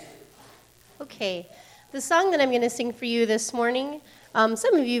Okay, the song that I'm going to sing for you this morning,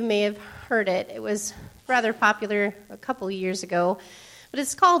 some of you may have heard it. It was rather popular a couple of years ago, but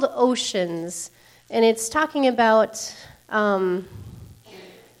it's called Oceans, and it's talking about, when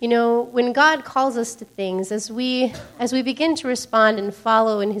God calls us to things, as we begin to respond and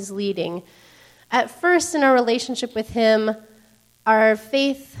follow in His leading, at first in our relationship with Him, our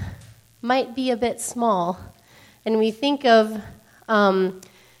faith might be a bit small, and we think of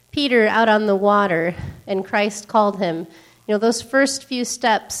Peter out on the water, and Christ called him. Those first few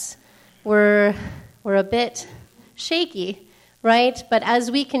steps were a bit shaky, right? But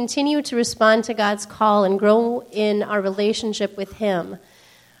as we continue to respond to God's call and grow in our relationship with Him,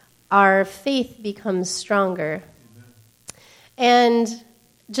 our faith becomes stronger. And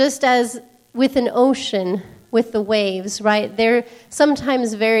just as with an ocean, with the waves, right? They're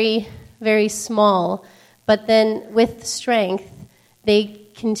sometimes very, very small, but then with strength, they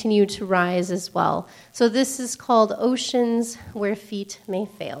continue to rise as well. So this is called Oceans Where Feet May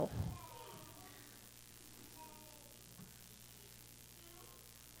Fail.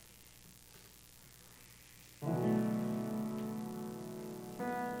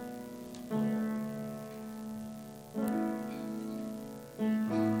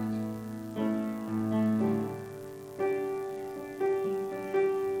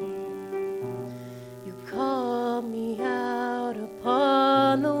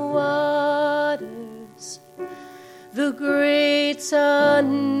 The great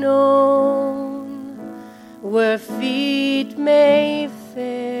unknown, where feet may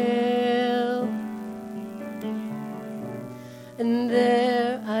fail, and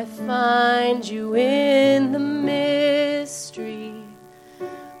there I find you in the mystery,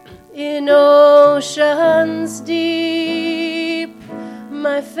 in oceans deep,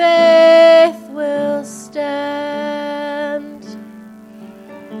 my faith will stand,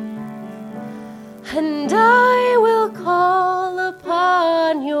 and I will call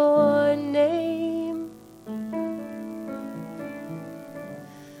upon your name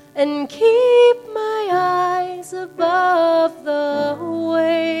and keep my eyes above the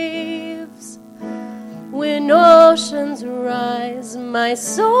waves. When oceans rise, my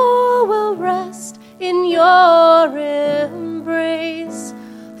soul will rest in your embrace,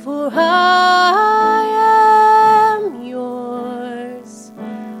 for I am yours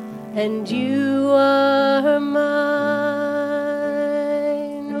and you are mine.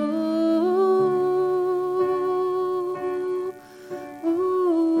 Ooh, ooh.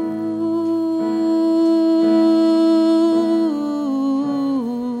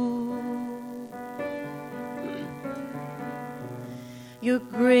 Your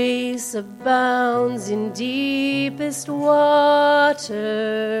grace abounds in deepest waters.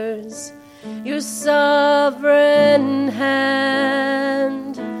 Your sovereign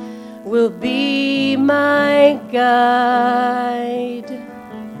hand will be my guide.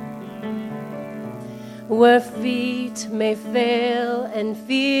 Where feet may fail and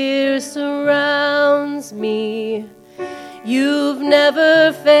fear surrounds me, you've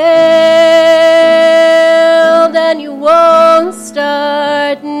never failed and you won't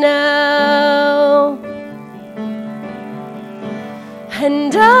start now.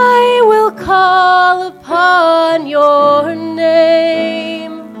 And I will call upon your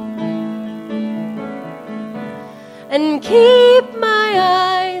name and keep my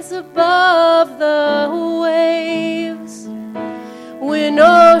eyes above the waves. When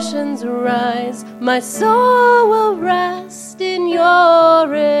oceans rise, my soul will rest in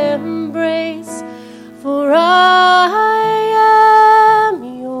your embrace, for I am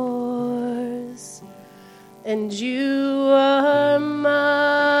yours and you are mine.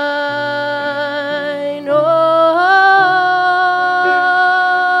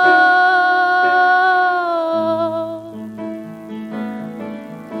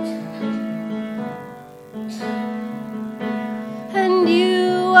 And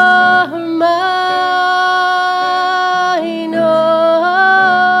you are mine.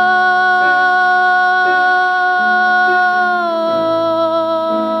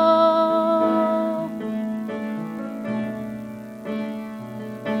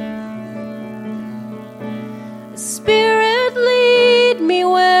 Spirit, lead me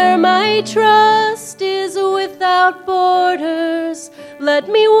where my trust is without borders. Let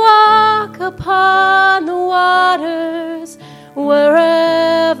me walk upon the waters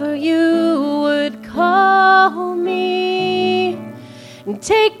wherever you would call me. And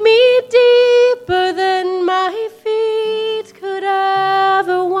take me deeper than my feet could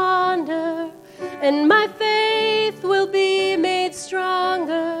ever wander, and my faith will be made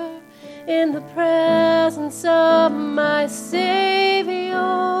stronger in the presence of my Savior.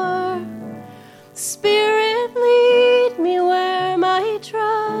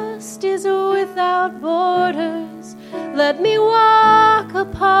 Let me walk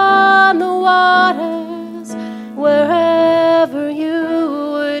upon the waters wherever you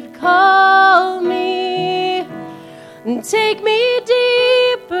would call me. And take me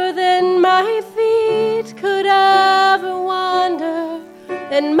deeper than my feet could ever wander,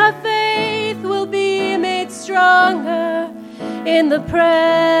 and my faith will be made stronger in the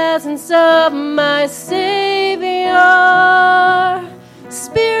presence of my Savior.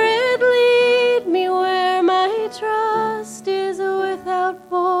 Spirit, lead me where my trust is without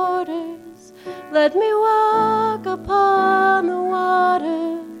borders. Let me walk upon the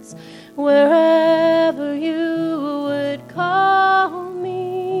waters wherever you would call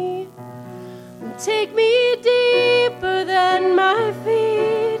me. Take me deeper than my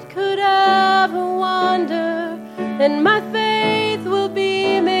feet could ever wander, and my faith will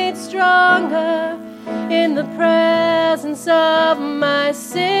be made stronger in the presence of my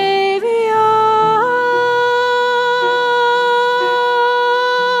Savior.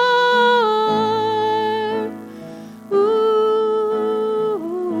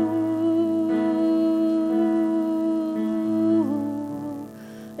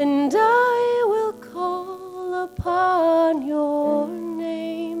 And I will call upon your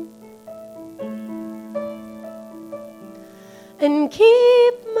name and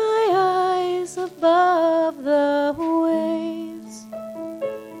keep my eyes above the waves.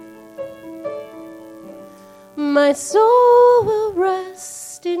 My soul will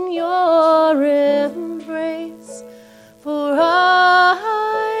rest in your embrace, for I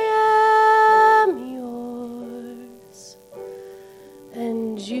am yours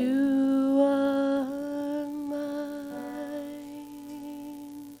and you are mine.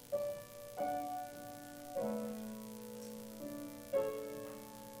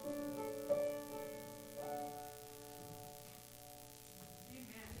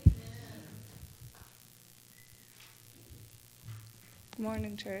 Good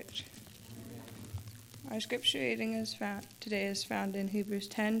morning, church. Our scripture reading today is found in Hebrews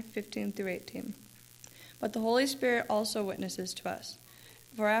 10:15 through 18. But the Holy Spirit also witnesses to us.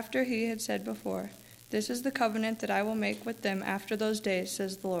 For after he had said before, "This is the covenant that I will make with them after those days,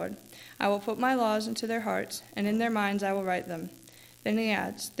 says the Lord. I will put my laws into their hearts, and in their minds I will write them." Then he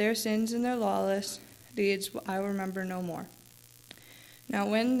adds, "Their sins and their lawless deeds I will remember no more." Now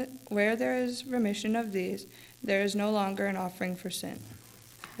where there is remission of these, there is no longer an offering for sin.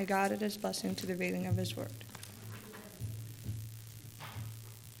 May God add his blessing to the reading of his word.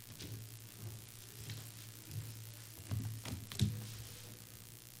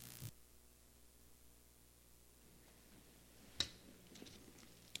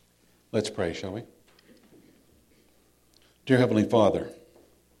 Let's pray, shall we? Dear Heavenly Father,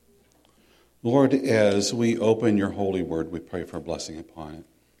 Lord, as we open your holy word, we pray for a blessing upon it.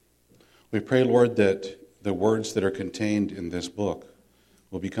 We pray, Lord, that the words that are contained in this book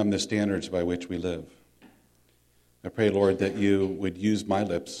will become the standards by which we live. I pray, Lord, that you would use my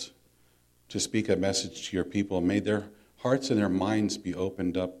lips to speak a message to your people. May their hearts and their minds be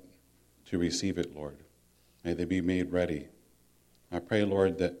opened up to receive it, Lord. May they be made ready. I pray,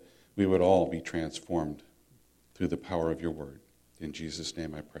 Lord, that we would all be transformed through the power of your word. In Jesus'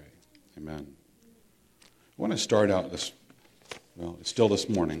 name I pray. Amen. I want to start out it's still this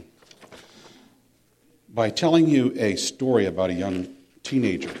morning, by telling you a story about a young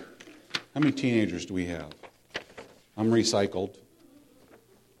teenager. How many teenagers do we have? I'm recycled.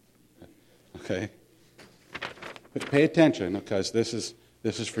 Okay. But pay attention, because this is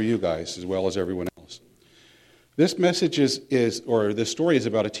for you guys as well as everyone else. This message this story is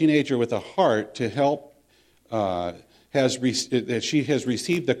about a teenager with a heart to help. She has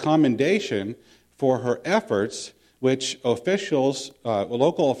received the commendation for her efforts, which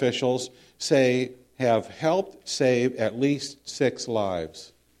local officials say have helped save at least 6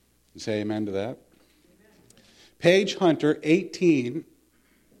 lives. You say amen to that? Amen. Paige Hunter, 18,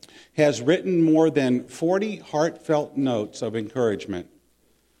 has written more than 40 heartfelt notes of encouragement,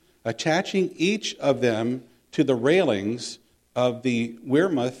 attaching each of them to the railings of the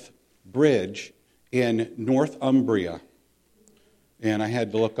Wearmouth Bridge in Northumbria. And I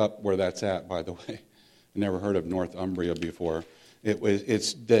had to look up where that's at, by the way. I never heard of Northumbria before.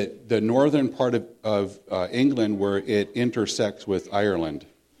 It's the northern part of England where it intersects with Ireland.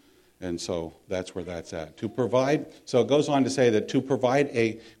 And so that's where that's at. So it goes on to say that to provide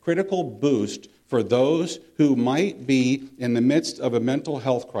a critical boost for those who might be in the midst of a mental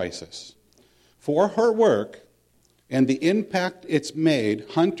health crisis. For her work and the impact it's made,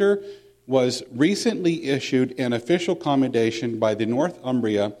 Hunter was recently issued an official commendation by the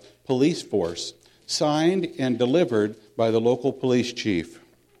Northumbria Police Force, signed and delivered by the local police chief.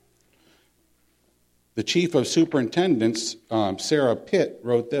 The chief of superintendents, Sarah Pitt,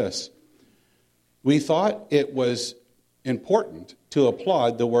 wrote this: "We thought it was important to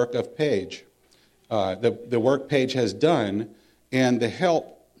applaud the work of Paige, the work Paige has done, and the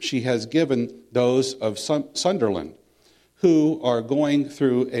help she has given those of Sunderland who are going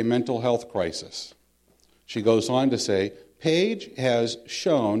through a mental health crisis." She goes on to say, "Paige has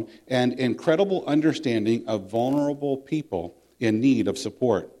shown an incredible understanding of vulnerable people in need of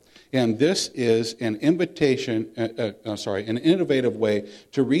support. And this is an innovative way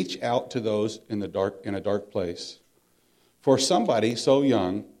to reach out to those in a dark place. For somebody so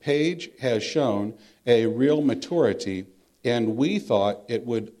young, Paige has shown a real maturity, and we thought it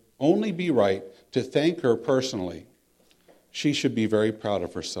would only be right to thank her personally. She should be very proud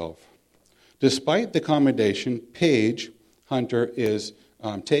of herself." Despite the commendation, Paige Hunter is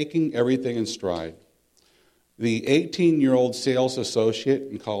taking everything in stride. The 18-year-old sales associate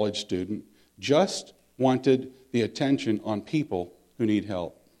and college student just wanted the attention on people who need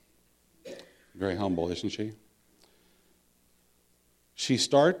help. Very humble, isn't she? She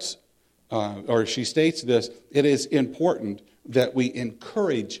states this: "It is important that we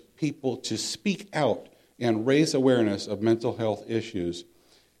encourage people to speak out and raise awareness of mental health issues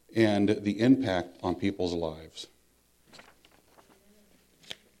and the impact on people's lives."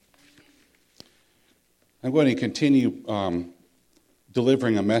 I'm going to continue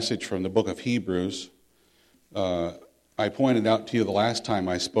delivering a message from the book of Hebrews. I pointed out to you the last time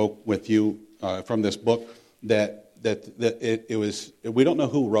I spoke with you from this book that it was, we don't know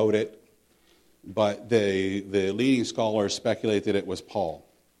who wrote it, but the leading scholars speculate that it was Paul.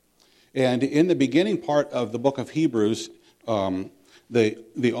 And in the beginning part of the book of Hebrews,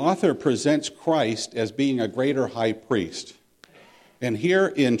 the author presents Christ as being a greater high priest. And here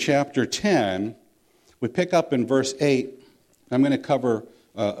in chapter 10, we pick up in verse 8. I'm going to cover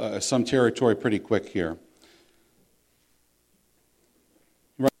some territory pretty quick here.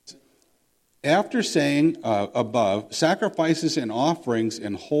 After saying above, sacrifices and offerings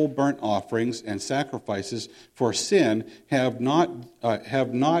and whole burnt offerings and sacrifices for sin you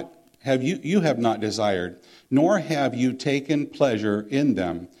have not desired, nor have you taken pleasure in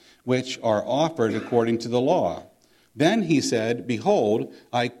them, which are offered according to the law. Then he said, behold,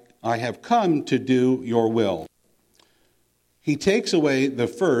 I have come to do your will. He takes away the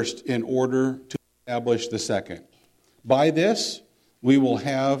first in order to establish the second. By this we will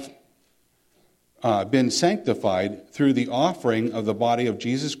have been sanctified through the offering of the body of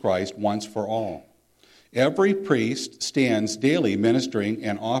Jesus Christ once for all. Every priest stands daily ministering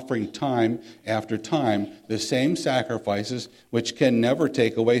and offering time after time the same sacrifices which can never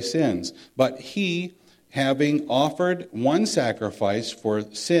take away sins. But he, having offered one sacrifice for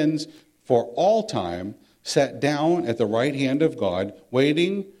sins for all time, sat down at the right hand of God,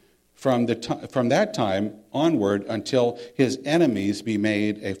 waiting from that time onward until his enemies be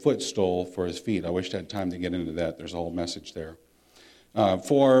made a footstool for his feet. I wish I had time to get into that. There's a whole message there.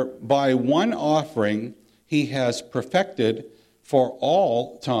 For by one offering he has perfected for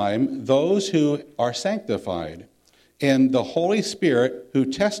all time those who are sanctified. And the Holy Spirit who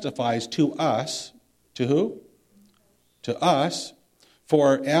testifies to us, to who? To us.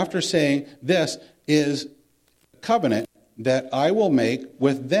 For after saying, this is covenant that I will make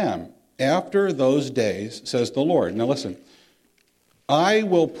with them after those days, says the Lord. Now listen. I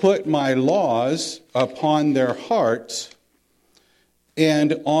will put my laws upon their hearts,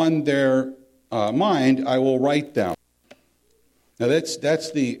 and on their mind I will write them. Now that's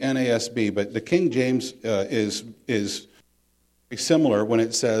the NASB, but the King James is similar when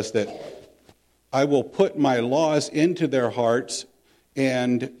it says that I will put my laws into their hearts,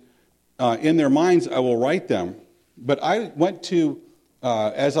 and in their minds I will write them. But I went to,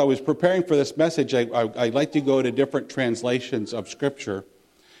 as I was preparing for this message, I like to go to different translations of Scripture.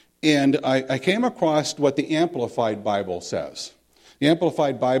 And I came across what the Amplified Bible says. The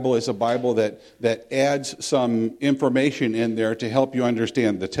Amplified Bible is a Bible that adds some information in there to help you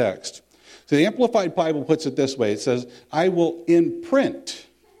understand the text. So the Amplified Bible puts it this way. It says, I will imprint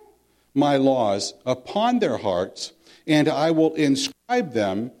my laws upon their hearts, and I will inscribe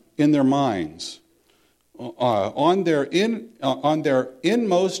them in their minds. On their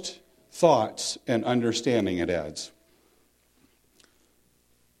inmost thoughts and understanding, it adds.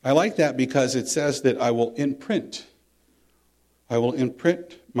 I like that because it says that I will imprint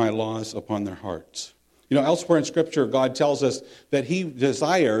my laws upon their hearts. You know, elsewhere in Scripture, God tells us that He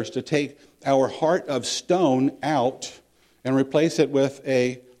desires to take our heart of stone out and replace it with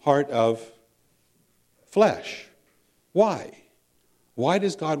a heart of flesh. Why? Why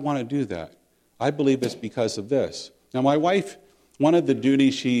does God want to do that? I believe it's because of this. Now, my wife one of the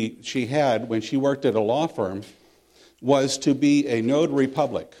duties she had when she worked at a law firm was to be a notary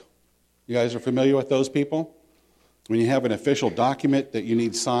public. You guys are familiar with those people? When you have an official document that you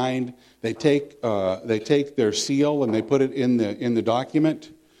need signed, they take their seal and they put it in the document,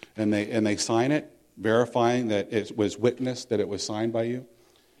 and they sign it, verifying that it was witnessed that it was signed by you.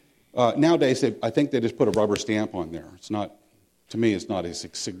 Nowadays, I think they just put a rubber stamp on there. It's not, to me, it's not as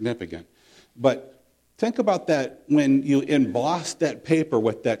significant. But think about that when you emboss that paper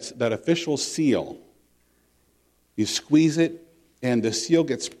with that official seal. You squeeze it, and the seal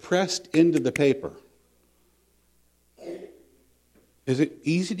gets pressed into the paper. Is it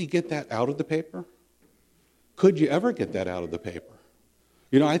easy to get that out of the paper? Could you ever get that out of the paper?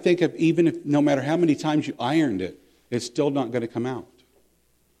 You know, I think if no matter how many times you ironed it, it's still not going to come out.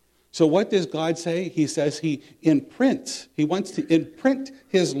 So what does God say? He says He wants to imprint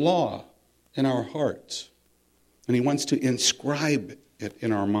His law in our hearts. And He wants to inscribe it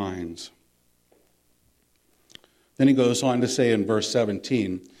in our minds. Then He goes on to say in verse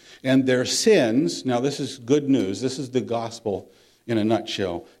 17, and their sins, now this is good news, this is the gospel in a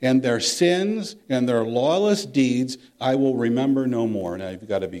nutshell, and their sins and their lawless deeds I will remember no more. Now you've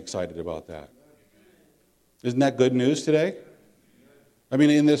got to be excited about that. Isn't that good news today? I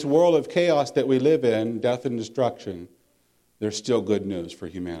mean, in this world of chaos that we live in, death and destruction, there's still good news for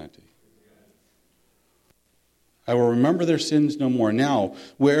humanity. I will remember their sins no more. Now,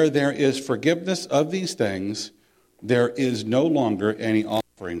 where there is forgiveness of these things, there is no longer any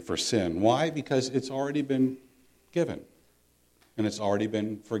offering for sin. Why? Because it's already been given, and it's already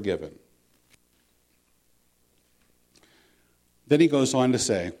been forgiven. Then he goes on to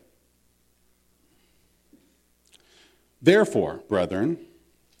say, therefore, brethren,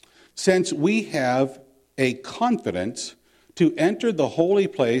 since we have a confidence to enter the holy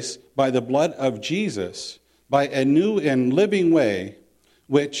place by the blood of Jesus, by a new and living way,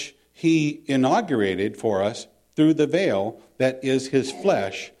 which He inaugurated for us through the veil that is His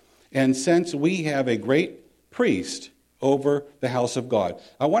flesh, and since we have a great priest over the house of God.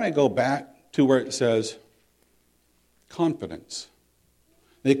 I want to go back to where it says confidence.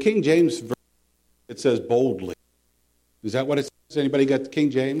 The King James version, it says boldly. Is that what it says? Anybody got the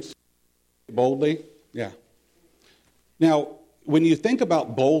King James? Boldly? Yeah. Now, when you think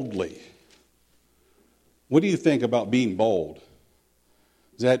about boldly, what do you think about being bold?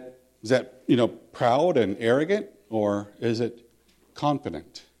 Is that proud and arrogant, or is it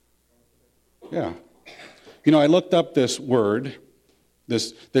confident? Yeah. I looked up this word,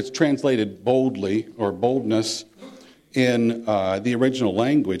 that's translated boldly or boldness in the original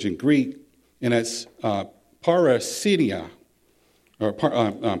language in Greek, and it's parasenia or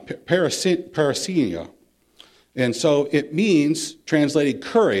parasenia, and so it means translated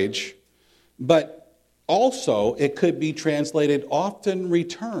courage, but also it could be translated often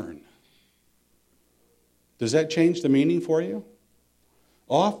return. Does that change the meaning for you?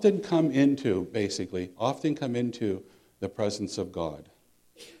 Often come into the presence of God.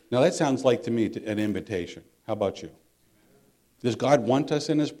 Now that sounds like to me an invitation. How about you? Does God want us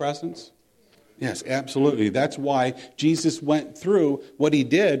in His presence? Yes, absolutely. That's why Jesus went through what He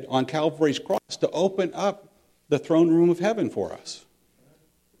did on Calvary's cross to open up the throne room of heaven for us.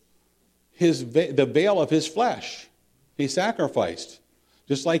 The veil of His flesh, He sacrificed.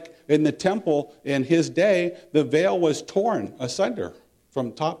 Just like in the temple in His day, the veil was torn asunder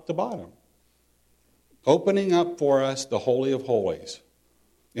from top to bottom, opening up for us the Holy of Holies.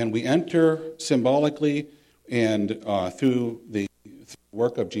 And we enter symbolically and through the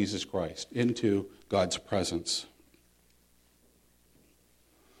work of Jesus Christ into God's presence.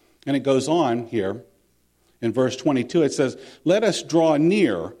 And it goes on here in verse 22. It says, let us draw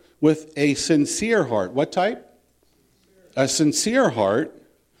near with a sincere heart. What type? A sincere heart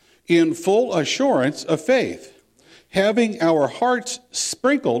in full assurance of faith, having our hearts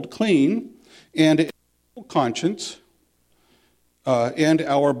sprinkled clean and a conscience, and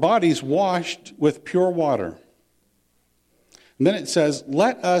our bodies washed with pure water. And then it says,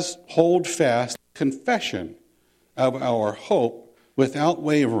 let us hold fast confession of our hope without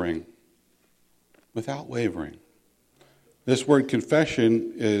wavering. Without wavering. This word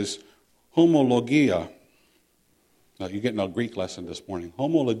confession is homologia. You're getting a Greek lesson this morning.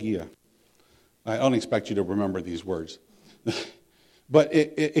 Homologia. I don't expect you to remember these words. But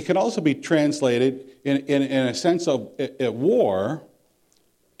it can also be translated in a sense of at war,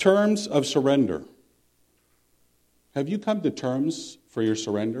 terms of surrender. Have you come to terms for your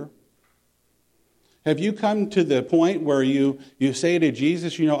surrender? Have you come to the point where you say to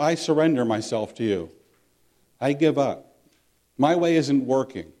Jesus, I surrender myself to you. I give up. My way isn't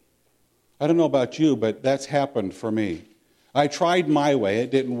working. I don't know about you, but that's happened for me. I tried my way.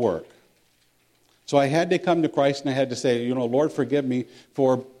 It didn't work. So I had to come to Christ and I had to say, Lord, forgive me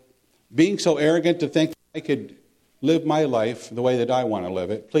for being so arrogant to think I could live my life the way that I want to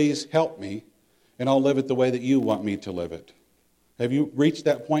live it. Please help me, and I'll live it the way that you want me to live it. Have you reached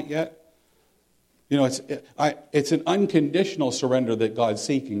that point yet? It's an unconditional surrender that God's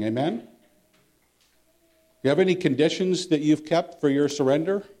seeking. Amen? You have any conditions that you've kept for your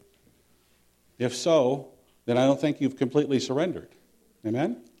surrender? If so, then I don't think you've completely surrendered.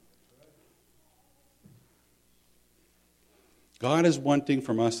 Amen? God is wanting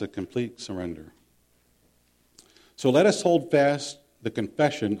from us a complete surrender. So let us hold fast the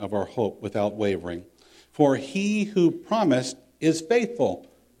confession of our hope without wavering. For he who promised is faithful.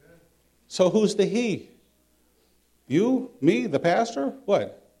 So who's the he? You, me, the pastor?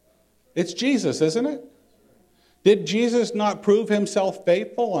 What? It's Jesus, isn't it? Did Jesus not prove himself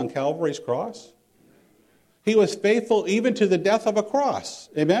faithful on Calvary's cross? He was faithful even to the death of a cross.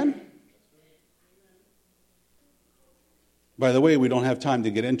 Amen? By the way, we don't have time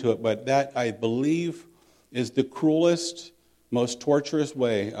to get into it, but that, I believe, is the cruelest, most torturous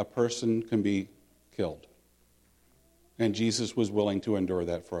way a person can be killed. And Jesus was willing to endure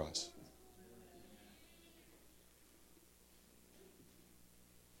that for us.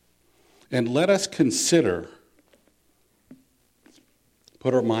 And let us consider,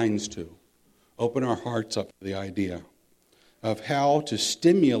 put our minds to, open our hearts up to the idea of how to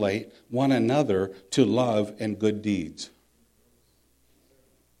stimulate one another to love and good deeds.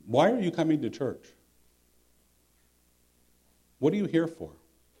 Why are you coming to church? What are you here for?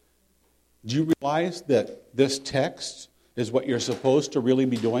 Do you realize that this text is what you're supposed to really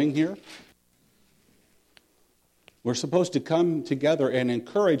be doing here? We're supposed to come together and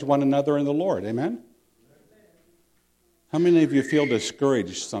encourage one another in the Lord. Amen? How many of you feel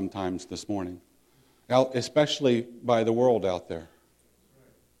discouraged sometimes this morning? Especially by the world out there.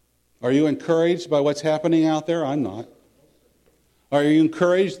 Are you encouraged by what's happening out there? I'm not. Are you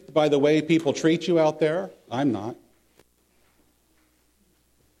encouraged by the way people treat you out there? I'm not.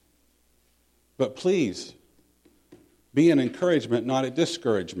 But please, be an encouragement, not a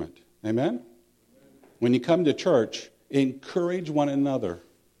discouragement. Amen? When you come to church, encourage one another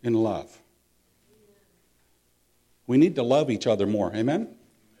in love. We need to love each other more. Amen?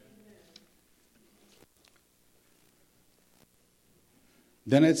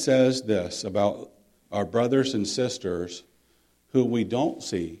 Then it says this about our brothers and sisters who we don't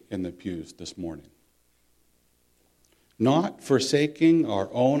see in the pews this morning. Not forsaking our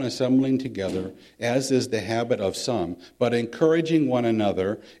own assembling together, as is the habit of some, but encouraging one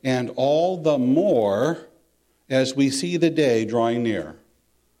another, and all the more as we see the day drawing near.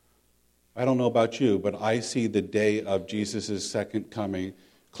 I don't know about you, but I see the day of Jesus' second coming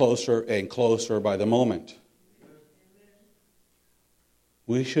closer and closer by the moment.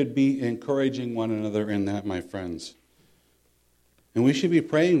 We should be encouraging one another in that, my friends. And we should be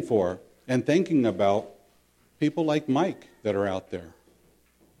praying for and thinking about people like Mike that are out there.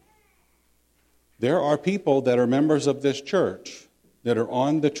 There are people that are members of this church that are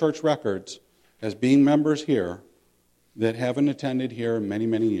on the church records as being members here that haven't attended here in many,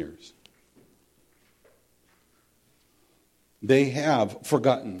 many years. They have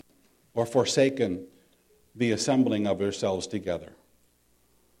forgotten or forsaken the assembling of themselves together.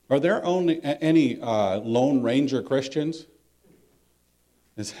 Are there any Lone Ranger Christians?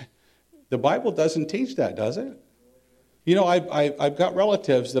 The Bible doesn't teach that, does it? You know, I've got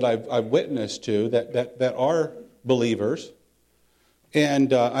relatives that I've witnessed to that are believers.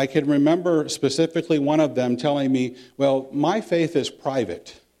 And I can remember specifically one of them telling me, well, my faith is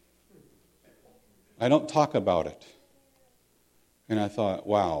private. I don't talk about it. And I thought,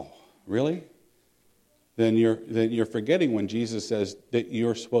 wow, really? Then you're forgetting when Jesus says that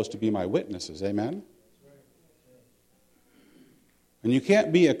you're supposed to be my witnesses. Amen? And you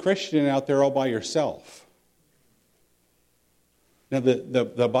can't be a Christian out there all by yourself. Now,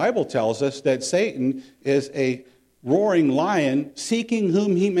 the Bible tells us that Satan is a roaring lion seeking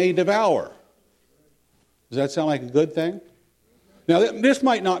whom he may devour. Does that sound like a good thing? Now, this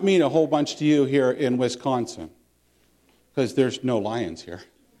might not mean a whole bunch to you here in Wisconsin, because there's no lions here.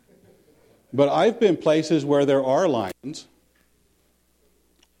 But I've been places where there are lions,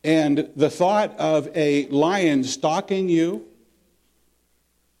 and the thought of a lion stalking you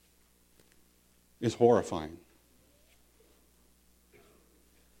is horrifying.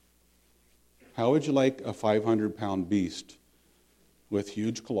 How would you like a 500-pound beast with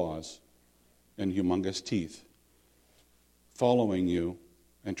huge claws and humongous teeth following you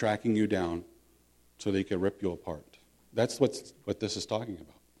and tracking you down so they could rip you apart? That's what this is talking about.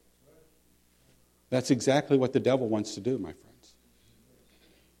 That's exactly what the devil wants to do, my friends.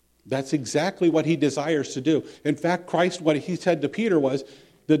 That's exactly what he desires to do. In fact, Christ, what he said to Peter was,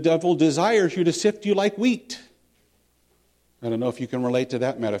 the devil desires you to sift you like wheat. I don't know if you can relate to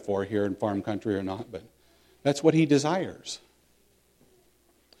that metaphor here in farm country or not, but that's what he desires.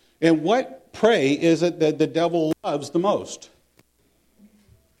 And what prey is it that the devil loves the most?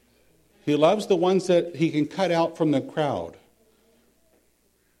 He loves the ones that he can cut out from the crowd.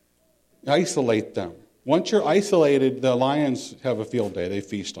 Isolate them. Once you're isolated, the lions have a field day. They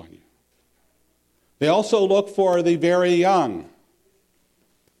feast on you. They also look for the very young.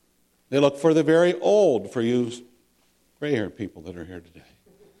 They look for the very old, for you gray-haired people that are here today.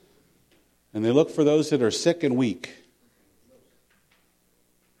 And they look for those that are sick and weak.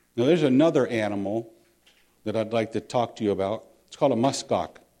 Now, there's another animal that I'd like to talk to you about. It's called a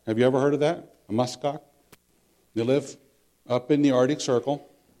muskox. Have you ever heard of that? A muskox? They live up in the Arctic Circle.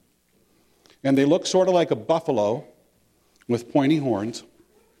 And they look sort of like a buffalo with pointy horns.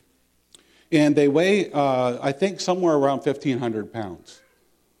 And they weigh, I think, somewhere around 1,500 pounds.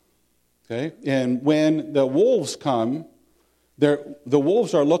 Okay? And when the wolves come, the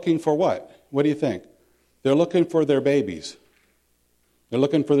wolves are looking for what? What do you think? They're looking for their babies. They're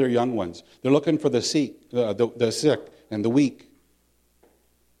looking for their young ones. They're looking for the sick and the weak.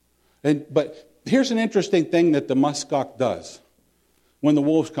 But here's an interesting thing that the muskox does when the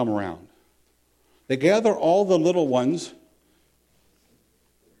wolves come around. They gather all the little ones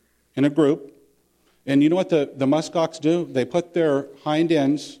in a group, and you know what the muskox do? They put their hind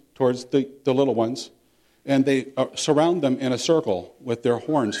ends towards the little ones, and they surround them in a circle with their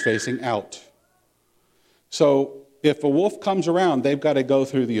horns facing out. So if a wolf comes around, they've got to go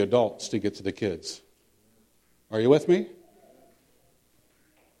through the adults to get to the kids. Are you with me?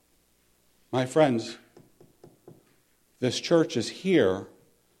 My friends, this church is here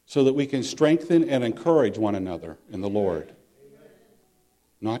so that we can strengthen and encourage one another in the Lord.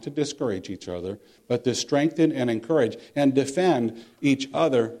 Not to discourage each other, but to strengthen and encourage and defend each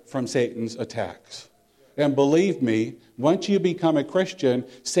other from Satan's attacks. And believe me, once you become a Christian,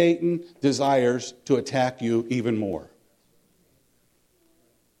 Satan desires to attack you even more.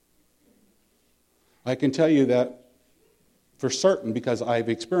 I can tell you that for certain because I've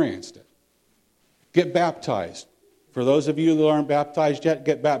experienced it. Get baptized. For those of you that aren't baptized yet,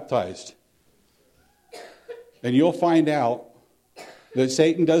 get baptized. And you'll find out that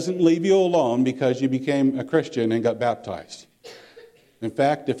Satan doesn't leave you alone because you became a Christian and got baptized. In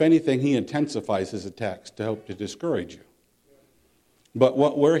fact, if anything, he intensifies his attacks to help to discourage you. But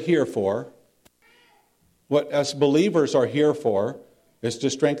what we're here for, what us believers are here for, is to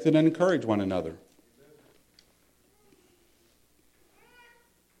strengthen and encourage one another.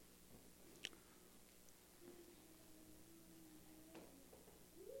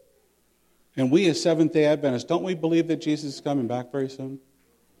 And we as Seventh-day Adventists, don't we believe that Jesus is coming back very soon?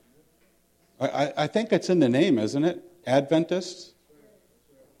 I think it's in the name, isn't it? Adventists?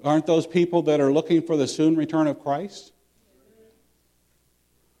 Aren't those people that are looking for the soon return of Christ?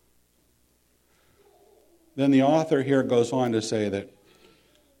 Then the author here goes on to say that,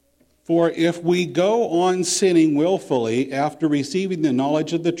 for if we go on sinning willfully after receiving the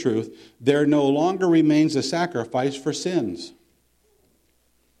knowledge of the truth, there no longer remains a sacrifice for sins,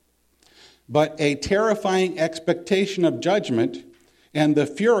 but a terrifying expectation of judgment and the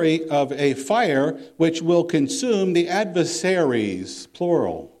fury of a fire which will consume the adversaries,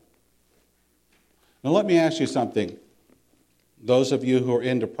 plural. Now let me ask you something. Those of you who are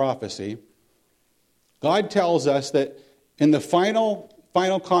into prophecy, God tells us that in the final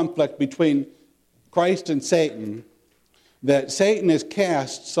conflict between Christ and Satan, that Satan is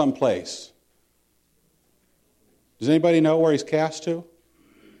cast someplace. Does anybody know where he's cast to?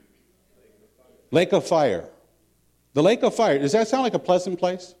 Lake of fire. The lake of fire, does that sound like a pleasant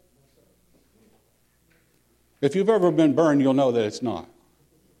place? If you've ever been burned, you'll know that it's not.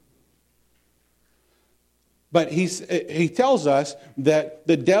 But he tells us that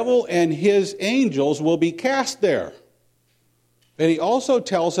the devil and his angels will be cast there. And he also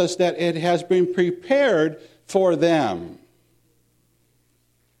tells us that it has been prepared for them.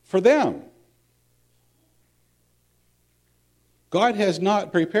 For them. God has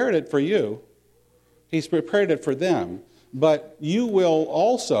not prepared it for you. He's prepared it for them, but you will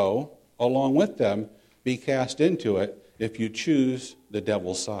also, along with them, be cast into it if you choose the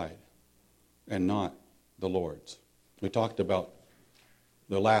devil's side and not the Lord's. We talked about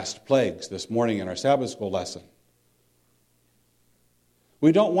the last plagues this morning in our Sabbath school lesson.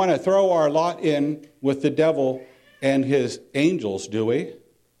 We don't want to throw our lot in with the devil and his angels, do we?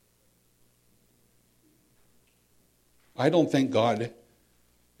 I don't think God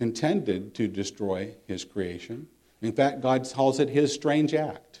intended to destroy his creation. In fact, God calls it his strange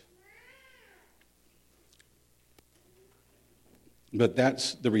act. But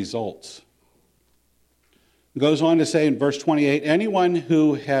that's the results. It goes on to say in verse 28, anyone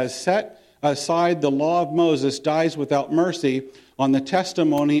who has set aside the law of Moses dies without mercy on the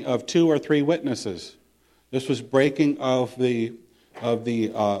testimony of 2 or 3 witnesses. This was breaking of the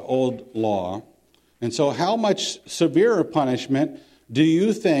old law. And so how much severer punishment do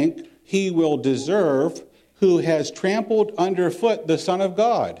you think he will deserve who has trampled underfoot the Son of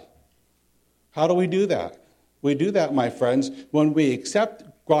God? How do we do that? We do that, my friends, when we accept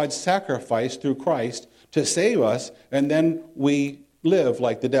God's sacrifice through Christ to save us, and then we live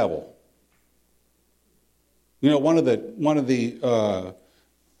like the devil. You know, one of the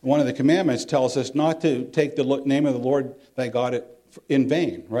commandments tells us not to take the name of the Lord thy God in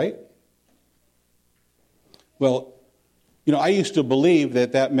vain, right? Well, you know, I used to believe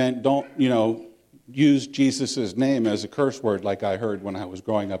that meant don't, use Jesus' name as a curse word like I heard when I was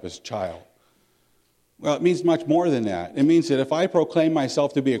growing up as a child. Well, it means much more than that. It means that if I proclaim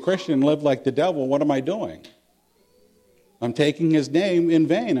myself to be a Christian and live like the devil, what am I doing? I'm taking his name in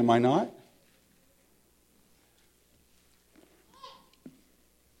vain, am I not?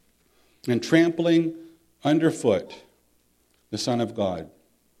 And trampling underfoot the Son of God.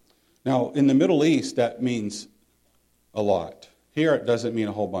 Now, in the Middle East, that means a lot. Here, it doesn't mean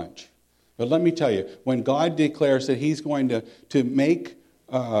a whole bunch. But let me tell you, when God declares that he's going to make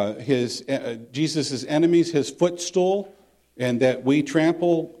Jesus' enemies his footstool, and that we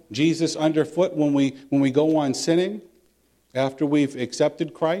trample Jesus underfoot when we go on sinning after we've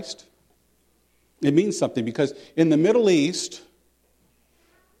accepted Christ, it means something. Because in the Middle East,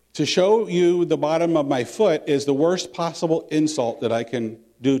 to show you the bottom of my foot is the worst possible insult that I can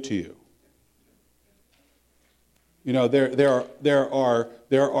do to you. You know, there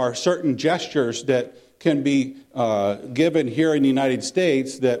are certain gestures that can be given here in the United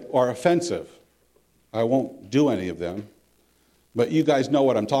States that are offensive. I won't do any of them, but you guys know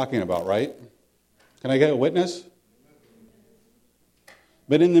what I'm talking about, right? Can I get a witness?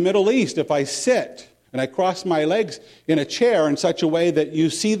 But in the Middle East, if I sit and I cross my legs in a chair in such a way that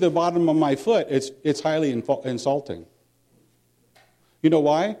you see the bottom of my foot, it's highly insulting. You know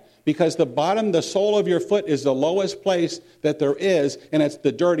why? Because the sole of your foot is the lowest place that there is, and it's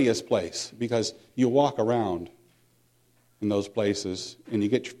the dirtiest place, because you walk around in those places and you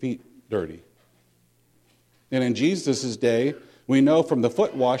get your feet dirty. And in Jesus' day, we know from the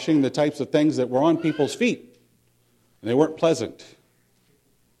foot washing the types of things that were on people's feet, and they weren't pleasant.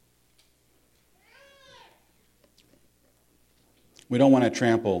 We don't want to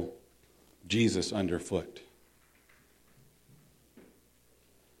trample Jesus underfoot.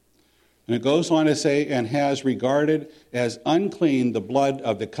 And it goes on to say, and has regarded as unclean the blood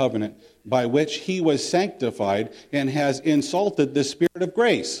of the covenant by which he was sanctified, and has insulted the Spirit of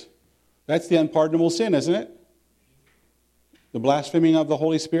grace. That's the unpardonable sin, isn't it? The blaspheming of the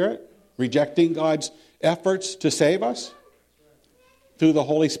Holy Spirit, rejecting God's efforts to save us through the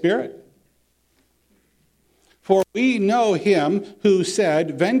Holy Spirit. For we know him who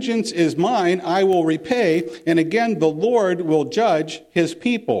said, vengeance is mine, I will repay, and again the Lord will judge his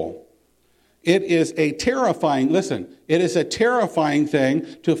people. It is a terrifying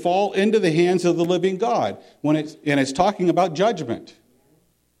thing to fall into the hands of the living God and it's talking about judgment.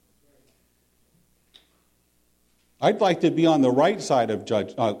 I'd like to be on the right side of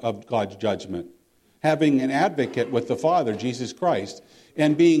God's judgment, having an advocate with the Father, Jesus Christ,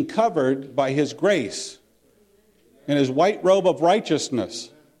 and being covered by his grace and his white robe of righteousness.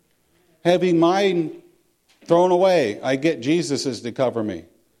 Having mine thrown away, I get Jesus's to cover me.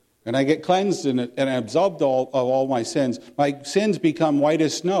 And I get cleansed and absolved of all my sins. My sins become white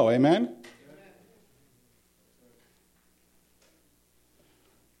as snow. Amen?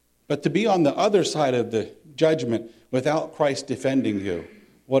 But to be on the other side of the judgment without Christ defending you,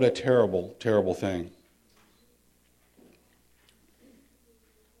 what a terrible, terrible thing.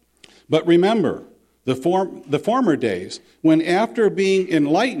 But remember the former days, when after being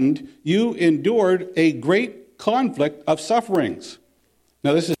enlightened, you endured a great conflict of sufferings.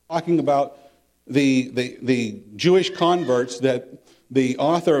 Now this is talking about the Jewish converts that the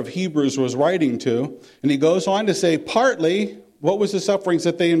author of Hebrews was writing to. And he goes on to say, partly, what was the sufferings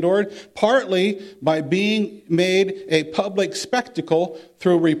that they endured? Partly by being made a public spectacle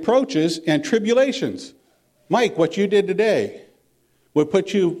through reproaches and tribulations. Mike, what you did today would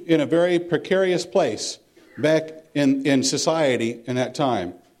put you in a very precarious place back in society in that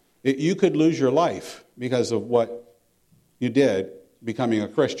time. You could lose your life because of what you did becoming a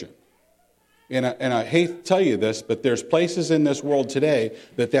Christian. And I hate to tell you this, but there's places in this world today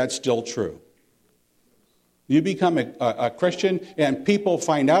that that's still true. You become a Christian and people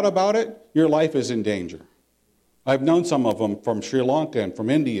find out about it, your life is in danger. I've known some of them from Sri Lanka and from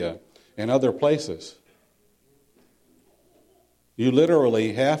India and other places. You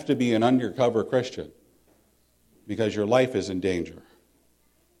literally have to be an undercover Christian because your life is in danger.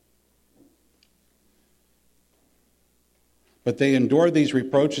 But they endure these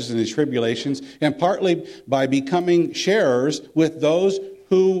reproaches and these tribulations, and partly by becoming sharers with those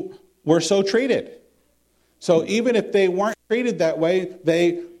who were so treated. So even if they weren't treated that way,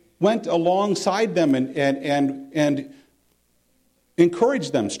 they went alongside them and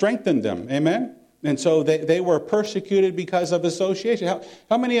encouraged them, strengthened them. Amen? And so they were persecuted because of association.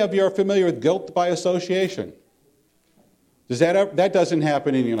 How many of you are familiar with guilt by association? That doesn't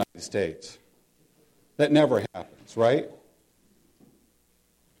happen in the United States. That never happens, right?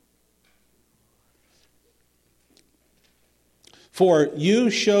 For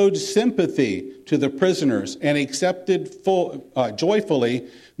you showed sympathy to the prisoners and accepted joyfully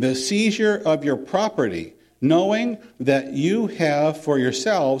the seizure of your property, knowing that you have for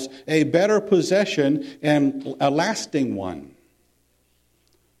yourselves a better possession and a lasting one.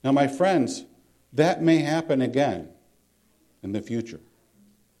 Now, my friends, that may happen again in the future.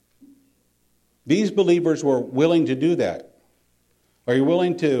 These believers were willing to do that. Are you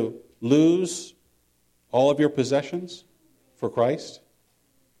willing to lose all of your possessions for Christ?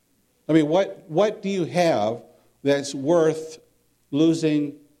 I mean, what do you have that's worth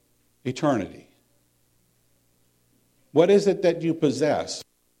losing eternity? What is it that you possess?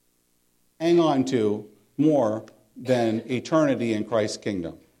 Hang on to more than eternity in Christ's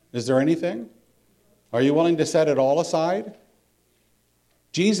kingdom. Is there anything? Are you willing to set it all aside?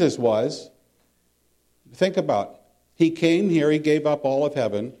 Jesus was. Think about it. He came here, he gave up all of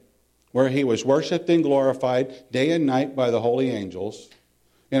heaven, where he was worshipped and glorified day and night by the holy angels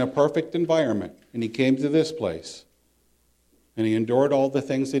in a perfect environment. And he came to this place. And he endured all the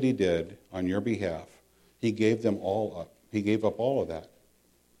things that he did on your behalf. He gave them all up. He gave up all of that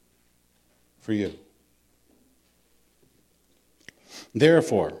for you.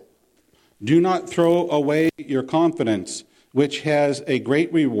 Therefore, do not throw away your confidence, which has a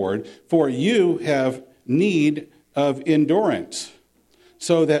great reward, for you have need of endurance,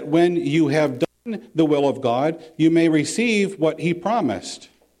 so that when you have done the will of God, you may receive what he promised.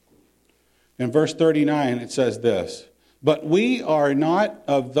 In verse 39, it says this, but we are not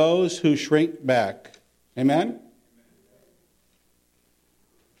of those who shrink back. Amen?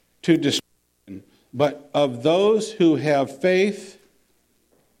 To destruction, but of those who have faith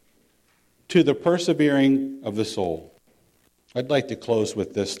to the persevering of the soul. I'd like to close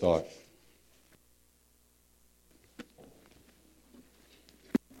with this thought.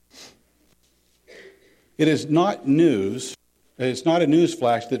 It is not news, it's not a news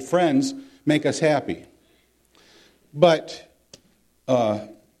flash that friends make us happy. But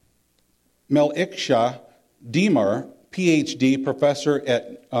Meliksha Deemer, PhD, professor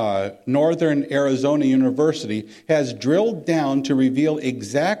at Northern Arizona University, has drilled down to reveal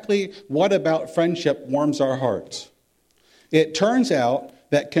exactly what about friendship warms our hearts. It turns out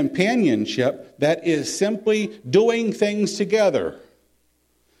that companionship, that is simply doing things together,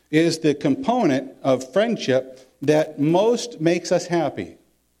 is the component of friendship that most makes us happy.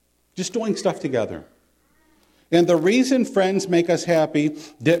 Just doing stuff together. And the reason friends make us happy,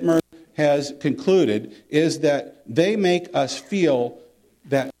 Dittmer has concluded, is that they make us feel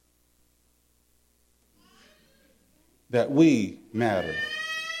that we matter.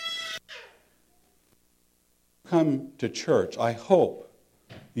 Come to church, I hope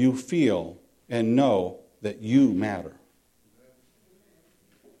you feel and know that you matter.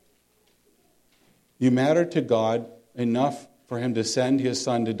 You matter to God enough for him to send his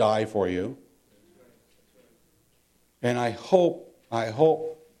son to die for you. And I hope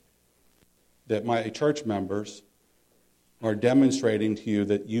that my church members are demonstrating to you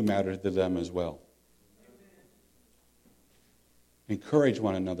that you matter to them as well. Encourage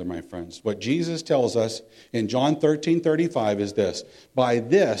one another, my friends. What Jesus tells us in John 13:35 is this: by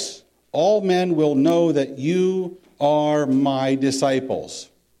this all men will know that you are my disciples,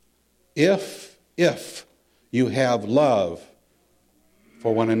 if you have love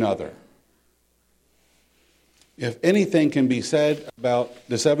for one another. If anything can be said about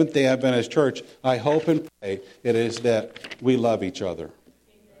the Seventh-day Adventist Church, I hope and pray it is that we love each other.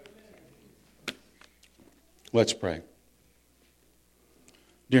 Let's pray.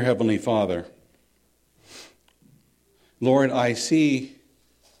 Dear Heavenly Father, Lord, I see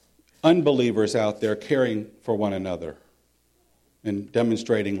unbelievers out there caring for one another and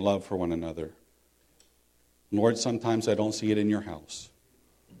demonstrating love for one another. Lord, sometimes I don't see it in your house.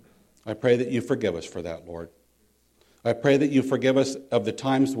 I pray that you forgive us for that, Lord. I pray that you forgive us of the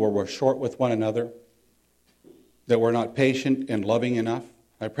times where we're short with one another, that we're not patient and loving enough.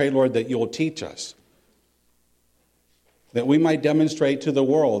 I pray, Lord, that you'll teach us, that we might demonstrate to the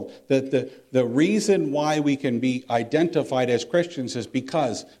world that the reason why we can be identified as Christians is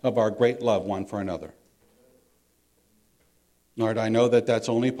because of our great love one for another. Lord, I know that that's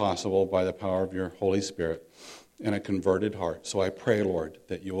only possible by the power of your Holy Spirit and a converted heart. So I pray, Lord,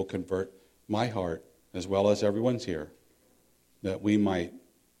 that you will convert my heart as well as everyone's here, that we might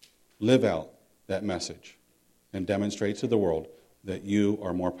live out that message and demonstrate to the world that you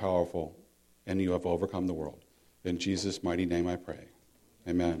are more powerful and you have overcome the world. In Jesus' mighty name I pray.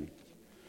 Amen.